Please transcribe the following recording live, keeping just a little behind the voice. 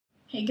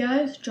Hey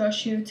guys,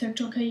 Josh here with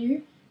TikTok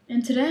AU,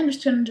 and today I'm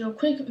just going to do a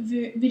quick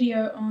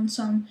video on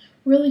some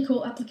really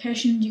cool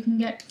applications you can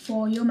get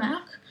for your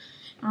Mac,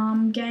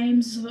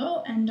 games as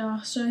well, and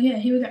so yeah,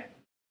 here we go.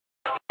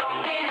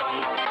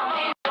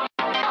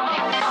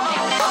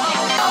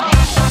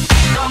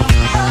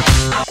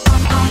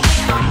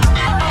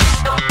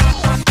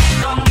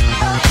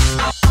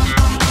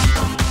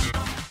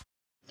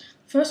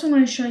 First one I'm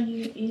going to show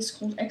you is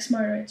called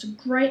Xmodo. It's a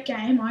great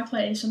game. I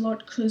play this a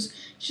lot because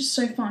it's just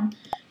so fun.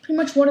 Pretty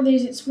much what it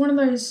is, it's one of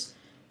those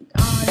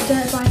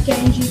dirt bike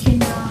games you can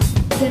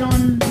get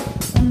on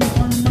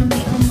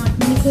like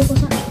Miniclip or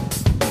something,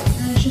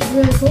 and it's just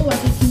really cool.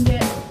 Like you can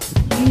get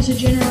user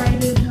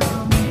generated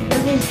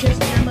levels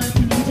just downloaded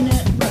from the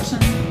internet, wrote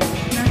some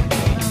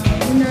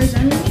Windows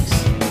and Linux.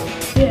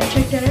 So yeah,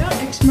 check that out.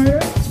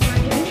 Xmodo, it's a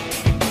great game.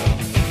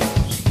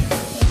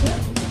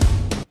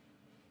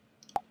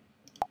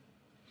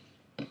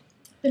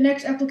 The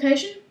next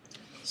application,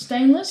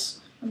 Stainless,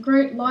 a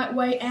great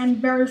lightweight and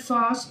very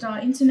fast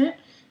internet.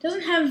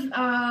 Doesn't have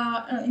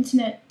an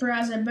internet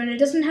browser, but it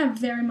doesn't have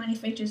very many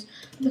features.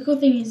 The cool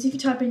thing is if you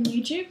type in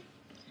YouTube,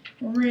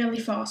 really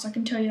fast, I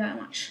can tell you that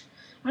much.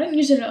 I don't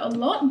use it a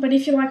lot, but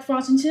if you like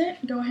fast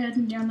internet, go ahead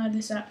and download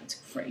this app, it's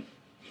free.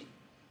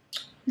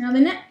 Now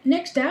the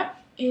next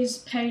app is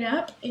paid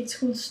app, it's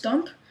called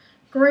Stump.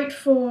 Great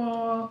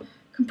for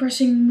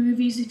compressing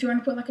movies if you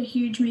want to put like a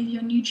huge movie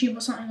on YouTube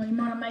or something, or you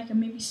want to make a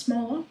movie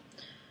smaller.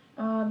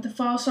 The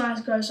file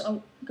size goes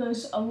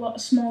a lot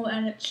smaller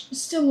and it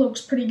still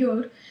looks pretty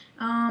good.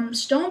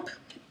 Stomp,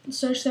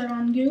 search that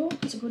on Google,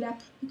 it's a good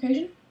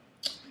application.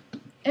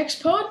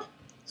 Xpod,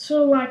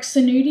 sort of like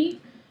Snooty,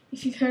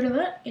 if you've heard of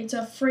that. It's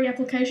a free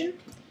application,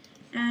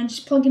 and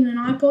just plug in an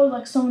iPod,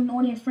 like someone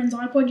on your friend's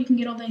iPod, you can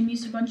get all their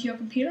music onto your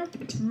computer.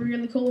 It's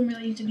really cool and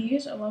really easy to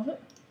use, I love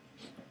it.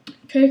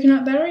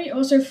 Coconut Battery,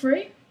 also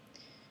free.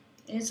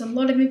 It's a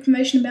lot of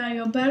information about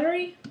your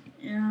battery.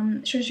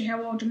 It shows you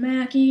how old your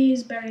Mac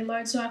is, battery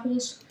load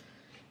cycles.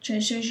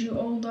 It shows you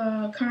all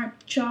the current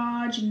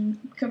charge and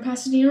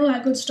capacity and all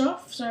that good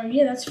stuff. So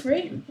yeah, that's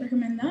free.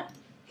 Recommend that.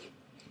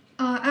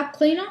 App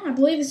Cleaner, I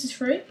believe this is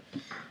free.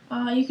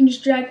 You can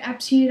just drag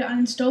apps here to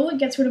uninstall it.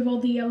 Gets rid of all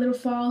the little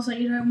files that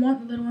you don't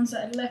want, the little ones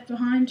that are left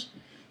behind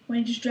when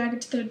you just drag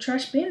it to the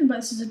trash bin. But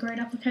this is a great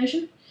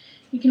application.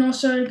 You can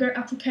also go to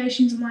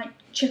applications and like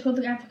check all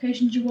the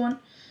applications you want.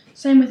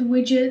 Same with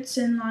widgets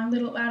and like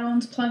little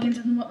add-ons, plugins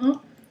and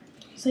whatnot.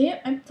 So yeah,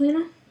 App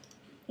Cleaner.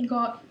 You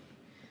got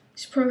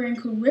this program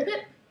called Rip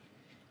It.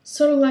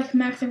 Sort of like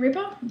Mac the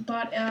Ripper,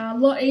 but a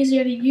lot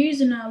easier to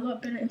use and a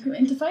lot better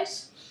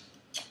interface.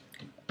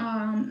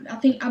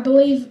 I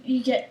believe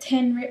you get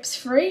 10 rips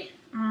free,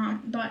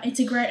 but it's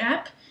a great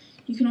app.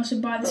 You can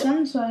also buy this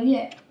one, so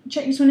yeah,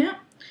 check this one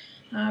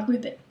out.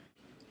 Rip It.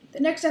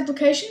 The next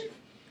application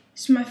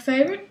is my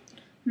favorite,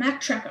 Mac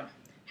Tracker.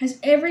 Has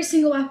every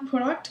single Apple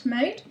product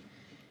made,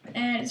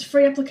 and it's a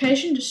free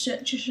application. Just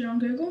search it on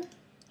Google.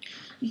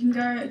 You can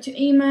go to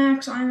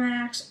Emacs,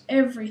 iMacs,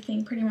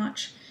 everything pretty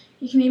much.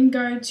 You can even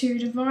go to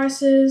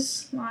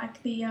devices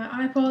like the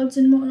iPods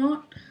and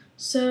whatnot,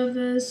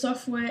 servers,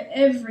 software,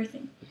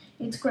 everything.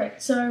 It's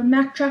great. So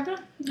Mac Tracker,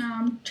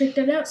 check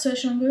that out,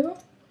 search it on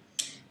Google.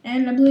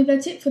 And I believe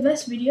that's it for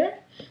this video.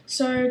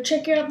 So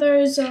check out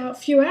those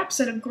few apps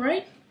that are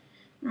great,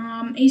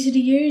 easy to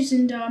use,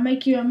 and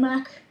make your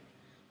Mac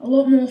a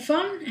lot more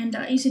fun and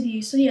easy to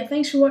use. So yeah,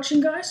 thanks for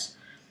watching guys.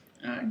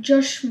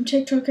 Josh from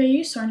TikTok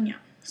AU signing out.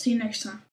 See you next time.